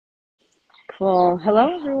Cool.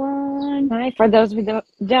 Hello, everyone. Hi, for those who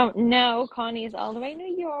don't know, Connie is all the way in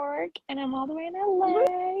New York and I'm all the way in LA.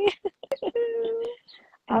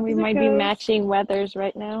 And we Opposite might be coast, matching weathers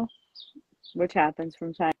right now. which happens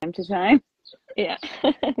from time to time. Yeah,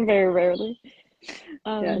 very rarely.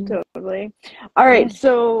 Yeah, Um, totally. All right. yeah.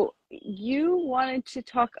 So you wanted to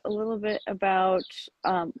talk a little bit about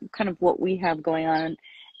kind of what we have going on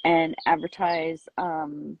and advertise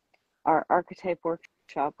our archetype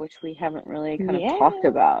workshop, which we haven't really kind of talked Yeah.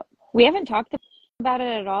 about. We haven't talked about it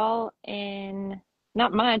at all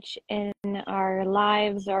not much in our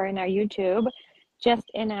lives or in our YouTube, just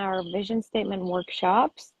in our vision statement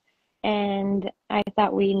workshops. And I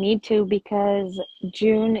thought we need to because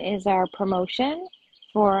June is our promotion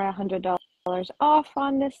for $100 off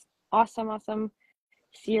on this awesome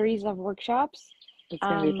series of workshops. It's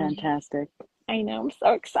going to be Um, fantastic. I know, I'm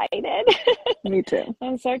so excited. Me too.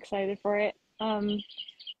 I'm so excited for it.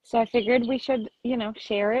 So I figured we should,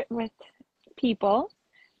 share it with people.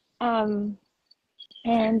 Um,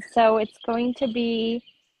 and so it's going to be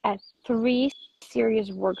a three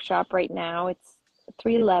series workshop right now. It's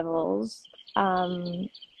 3 levels.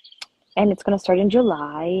 And it's going to start in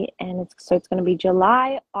July. And it's going to be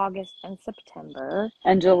July, August, and September.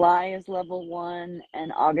 And July is level 1,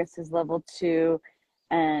 and August is level 2,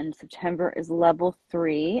 and September is level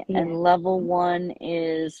 3. Yeah. And level 1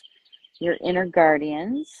 is your inner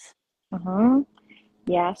guardians.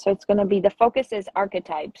 Yeah, so it's going to be, the focus is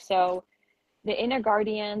archetypes. So the inner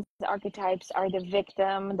guardians, the archetypes are the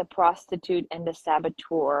victim, the prostitute, and the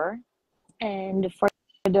saboteur. And for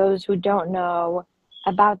those who don't know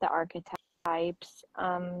about the archetypes,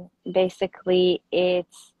 basically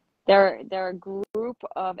they're a group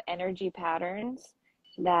of energy patterns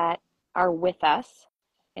that are with us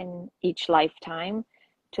in each lifetime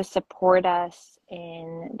to support us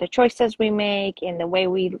in the choices we make, in the way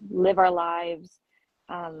we live our lives.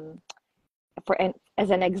 As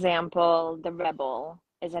an example, the rebel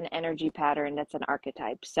is an energy pattern that's an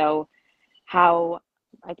archetype. So how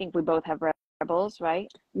I think we both have rebels, right?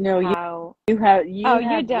 No, How you have Oh,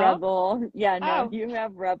 you don't? rebel. Yeah, no, Oh. you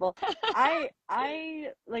have rebel. I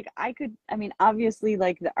mean, obviously,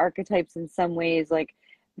 like, the archetypes in some ways, like,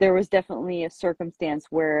 there was definitely a circumstance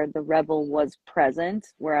where the rebel was present,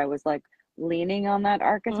 where I was like leaning on that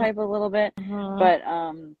archetype a little bit. Mhm. But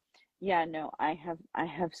yeah, no, I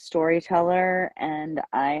have storyteller, and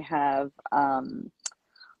I have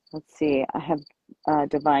let's see, I have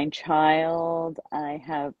divine child, I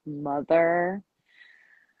have mother.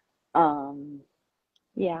 Um,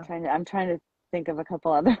 Yeah. I'm trying to think of a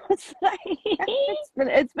couple other ones that I have.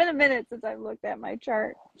 It's been a minute since I've looked at my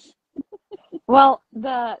chart. Well,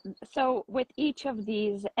 so with each of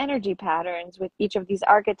these energy patterns, with each of these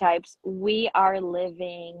archetypes, we're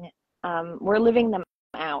living them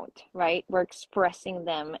out, right? We're expressing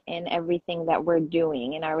them in everything that we're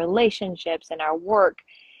doing, in our relationships, in our work,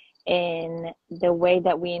 in the way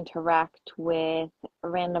that we interact with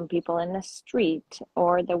random people in the street,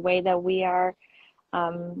 or the way that we are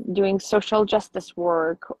doing social justice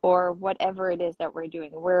work, or whatever it is that we're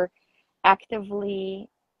doing. We're actively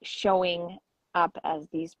showing up as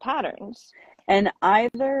these patterns. And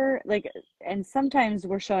either like, and sometimes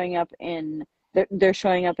we're showing up they're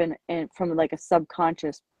showing up in from like a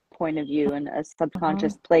subconscious point of view, in a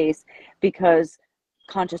subconscious place, because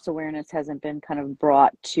conscious awareness hasn't been kind of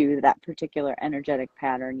brought to that particular energetic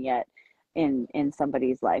pattern yet in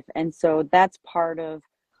somebody's life. And so that's part of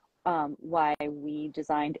why we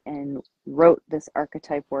designed and wrote this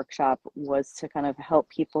archetype workshop, was to kind of help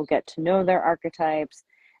people get to know their archetypes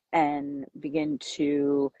and begin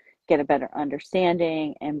to get a better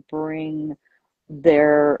understanding and bring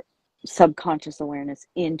their subconscious awareness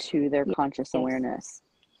into their conscious Yes. awareness.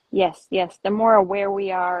 Yes. The more aware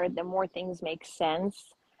we are, the more things make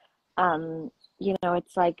sense.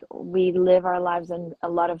 It's like we live our lives and a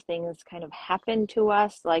lot of things kind of happen to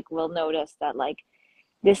us. Like, we'll notice that, like,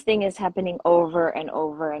 this thing is happening over and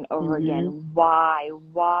over and over again. Why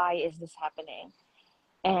is this happening?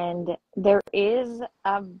 And there is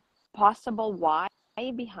a possible why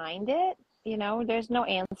behind it. There's no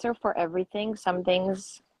answer for everything. Some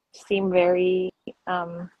things seem very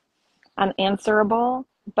unanswerable,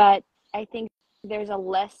 but I think there's a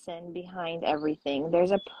lesson behind everything.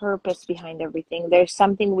 There's a purpose behind everything. There's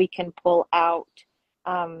something we can pull out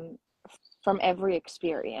um, from every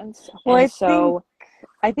experience. Well, And so,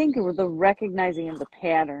 I think the recognizing of the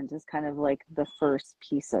patterns is kind of like the first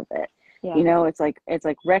piece of it. yeah. It's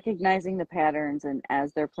like recognizing the patterns and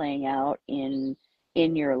as they're playing out in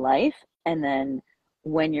your life, and then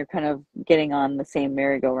when you're kind of getting on the same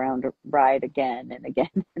merry-go-round ride again and again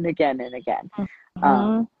and again and again.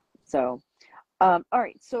 Mhm. So All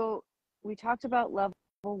right, so we talked about level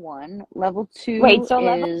one. Level Wait, two so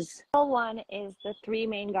level is one is the three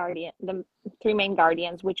main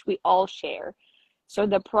guardians, which we all share. So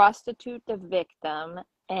the prostitute, the victim,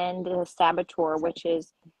 and the saboteur, which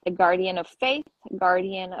is the guardian of faith,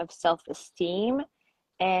 guardian of self-esteem,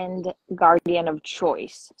 and guardian of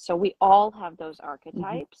choice. So we all have those Mhm.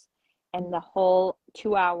 archetypes, and the whole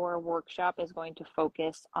 2 hour workshop is going to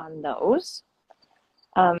focus on those.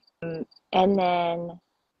 Um, and then,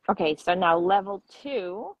 okay, so now level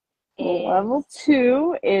two is, Level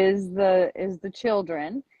two is the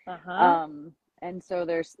children. uh-huh, Um, and so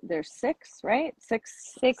there's six, right?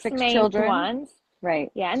 six Six main children, ones.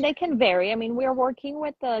 right? Yeah, and they can vary. I mean, we're working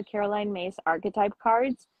with the Caroline Myss archetype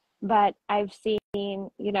cards, but I've seen,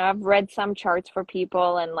 I've read some charts for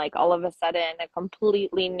people, and like all of a sudden a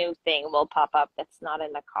completely new thing will pop up that's not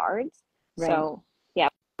in the cards. Right. So, yeah,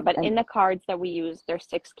 but And in the cards that we use, there's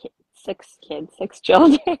six children, six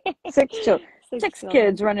children, six six children.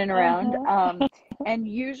 kids running around. Uh-huh. And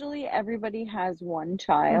usually everybody has one Mhm.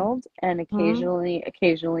 child, and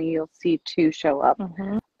occasionally you'll see two show up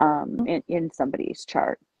Mhm. in somebody's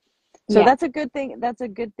chart. So Yeah. that's a good thing. That's a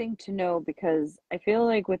good thing to know, because I feel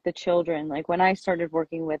like with the children, like when I started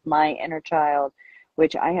working with my inner child,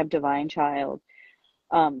 which I have divine child,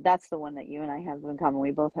 that's the one that you and I have in common.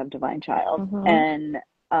 We both have divine child, Mhm. and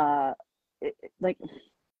uh, like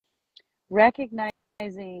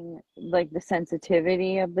recognizing like the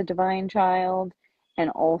sensitivity of the divine child, and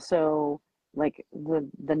also like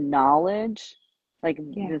the knowledge, like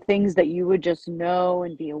Yeah. the things that you would just know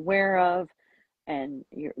and be aware of, and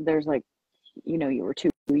there's like, you were too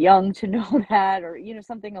young to know that, or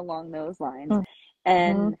something along those lines. Mhm.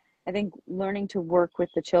 And I think learning to work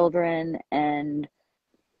with the children and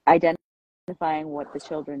identifying what the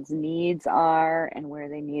children's needs are and where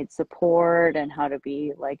they need support, and how to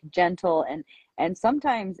be like gentle, and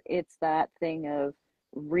sometimes it's that thing of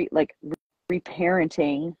like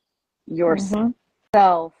reparenting Mhm.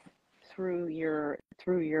 yourself through your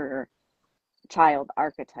child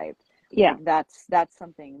archetype. Yeah. Like that's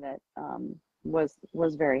something that was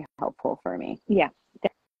very helpful for me. Yeah.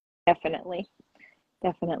 Definitely.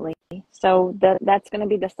 Definitely. So that's going to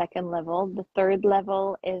be the second level. The third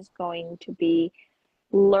level is going to be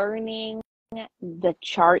learning the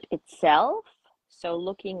chart itself. So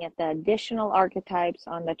looking at the additional archetypes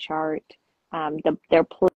on the chart, their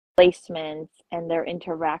placements and their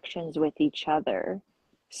interactions with each other.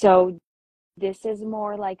 So this is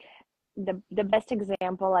more like the best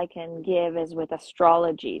example I can give is with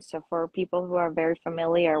astrology. So for people who are very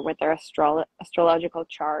familiar with their astrological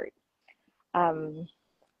chart, um,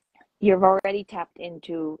 you've already tapped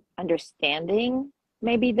into understanding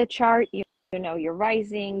maybe the chart. You know your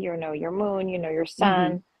rising, you know your moon, you know your Hmm.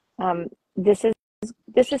 sun. Um, this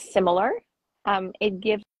is similar. It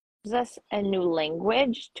gives us a new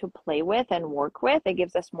language to play with and work with. It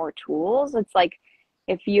gives us more tools. It's like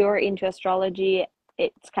if you're into astrology,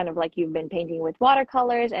 it's kind of like you've been painting with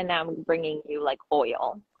watercolors, and now I'm bringing you like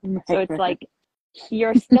oil. So Right, it's right. like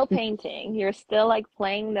you're still painting, you're still like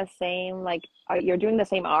playing the same, like you're doing the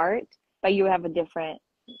same art, but you have a different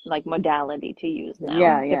like modality to use now,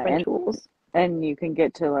 Yeah, yeah, different tools. and you can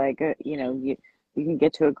get to like you can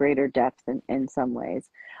get to a greater depth in some ways.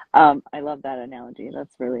 I love that analogy.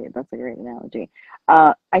 That's a great analogy.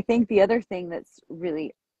 I think the other thing that's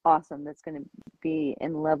really awesome that's going to be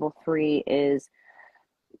in level three is,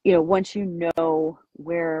 once you know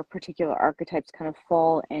where particular archetypes kind of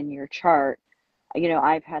fall in your chart.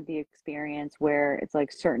 I've had the experience where it's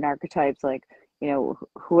like certain archetypes, like,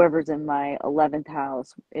 whoever's in my 11th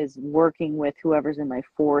house is working with whoever's in my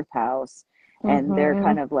fourth house, and they're Mm-hmm.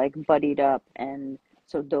 kind of like buddied up. And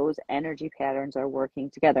so those energy patterns are working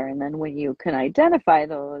together. And then when you can identify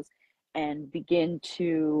those and begin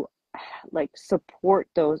to like support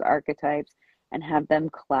those archetypes and have them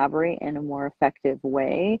collaborate in a more effective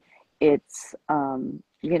way, it's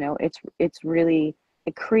really,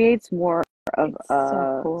 it creates more of It's so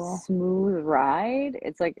a cool. smooth ride.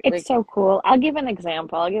 It's It's so cool. I'll give an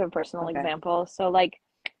example. I'll give a personal okay. example. So like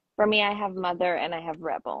for me, I have mother and I have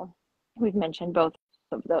rebel. We've mentioned both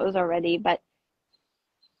of those already, but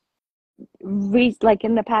like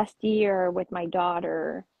in the past year with my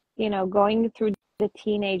daughter, going through the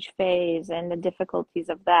teenage phase and the difficulties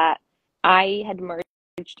of that, I had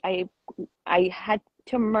merged, I I had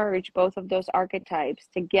to merge both of those archetypes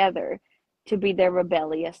together to be their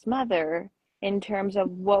rebellious mother, in terms of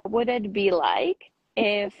what would it be like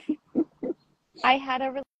if I had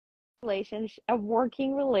a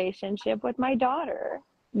working relationship with my daughter,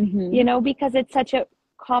 Mm-hmm. because it's such a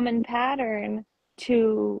common pattern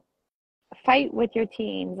to fight with your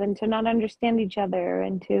teens and to not understand each other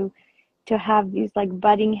and to have these like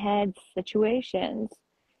butting heads situations.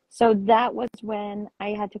 So that was when I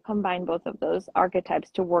had to combine both of those archetypes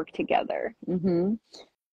to work together. Mm-hmm.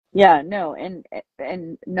 Yeah, no, and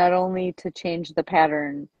not only to change the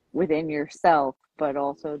pattern within yourself, but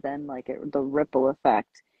also then like the ripple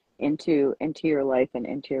effect into your life and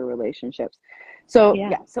into your relationships. So Yeah.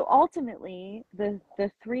 yeah, so ultimately the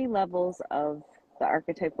three levels of the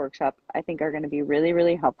archetype workshop I think are going to be really,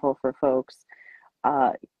 really helpful for folks.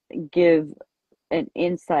 Uh, give an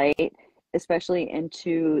insight, especially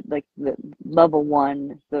into like the level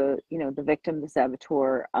one, the victim, the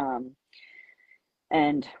saboteur,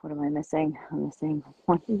 and what am I missing? I'm missing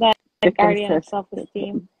one. The Victim guardian of says,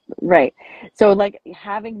 self-esteem. right. So like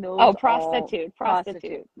having those Oh, all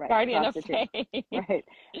prostitute, right, guardian of prostitute, faith. right.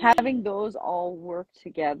 Having those all work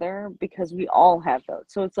together because we all have those.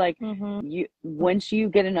 So it's like Mm-hmm. you once you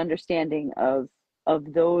get an understanding of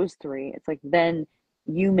those three, it's like then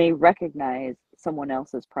you may recognize someone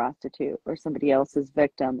else's prostitute or somebody else's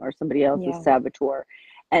victim or somebody else's Yeah. saboteur.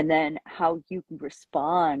 And then how you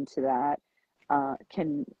respond to that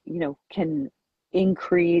can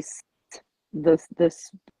increase this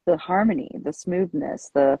the harmony, the smoothness,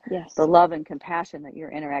 the Yes. love and compassion that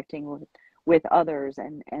you're interacting with others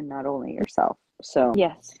and not only yourself. So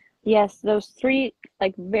Yes. Yes. Those three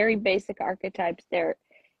like very basic archetypes,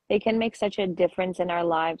 they can make such a difference in our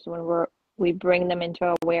lives when we bring them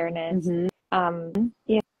into awareness. mhm,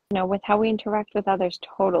 You know, with how we interact with others,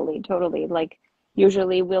 totally, totally. Like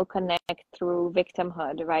usually we'll connect through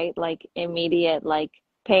victimhood, right? Like immediate like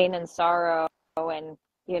pain and sorrow and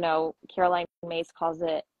Caroline Myss calls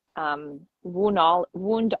it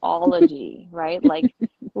woundology, right? Like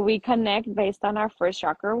we connect based on our first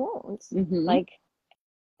chakra wounds. mhm, Like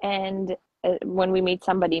and when we meet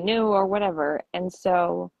somebody new or whatever. And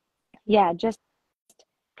so yeah, just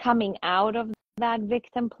coming out of that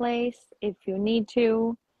victim place if you need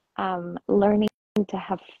to, learning to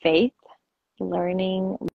have faith,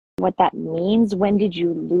 learning what that means. When did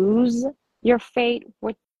you lose your faith?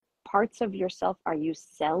 What parts of yourself are you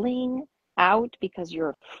selling out because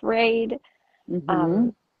you're afraid? mhm.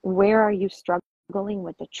 Um, where are you struggling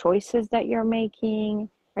with the choices that you're making?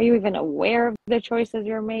 Are you even aware of the choices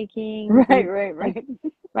you're making? Right, right, Like, right.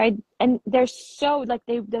 right? And they're so like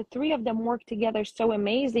the three of them work together so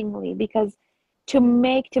amazingly because to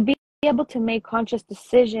be able to make conscious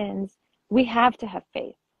decisions, we have to have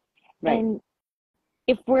faith. Right. And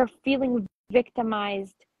if we're feeling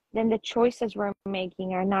victimized, then the choices we're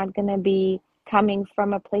making are not going to be coming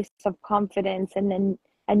from a place of confidence and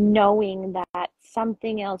knowing that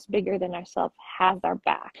something else bigger than ourselves has our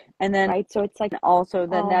back, And then right? So it's like also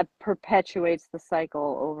then all that perpetuates the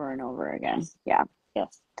cycle over and over again. yes, Yeah.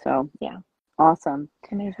 yes, So yeah, awesome.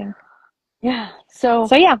 amazing. Yeah. So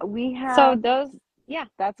So yeah, we so have those yeah,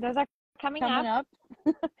 that's those are coming coming up.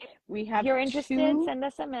 up. We If have you're interested, two. send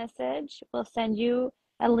us a message. We'll send you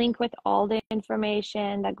a link with all the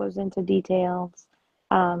information that goes into details.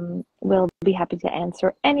 We'll be happy to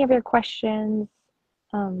answer any of your questions.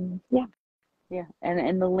 Yeah. Yeah, and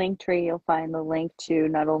in the link tree, you'll find the link to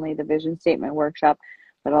not only the vision statement workshop,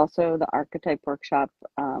 but also the archetype workshop,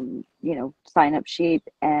 sign up sheet.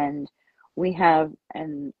 And we have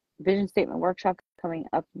an vision statement workshop coming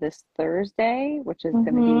up this Thursday, which is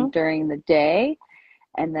going to be Mm-hmm. during the day.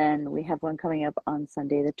 And then we have one coming up on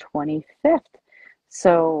Sunday, the 25th.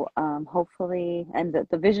 So hopefully, and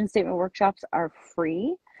the vision statement workshops are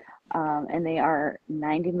free, and they are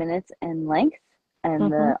 90 minutes in length. And Mm-hmm.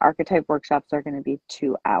 the archetype workshops are going to be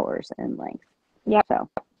 2 hours in length. Yep. So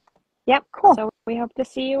Yep. cool. So we hope to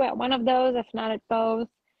see you at one of those, if not at both.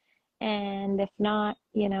 And if not,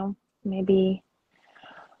 maybe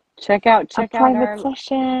Check a out private our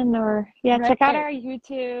session or yeah, check out right. our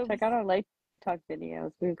YouTubes. Check out our light talk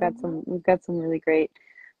videos. Mm-hmm. We've got some really great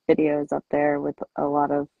videos up there with a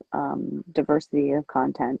lot of diversity of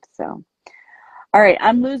content. So all right,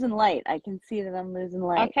 I'm losing light. I can see that I'm losing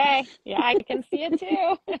light. Okay. Yeah, I can see it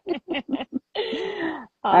too.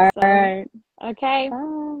 All Awesome. right. Okay.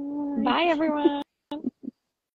 Bye. Bye, everyone.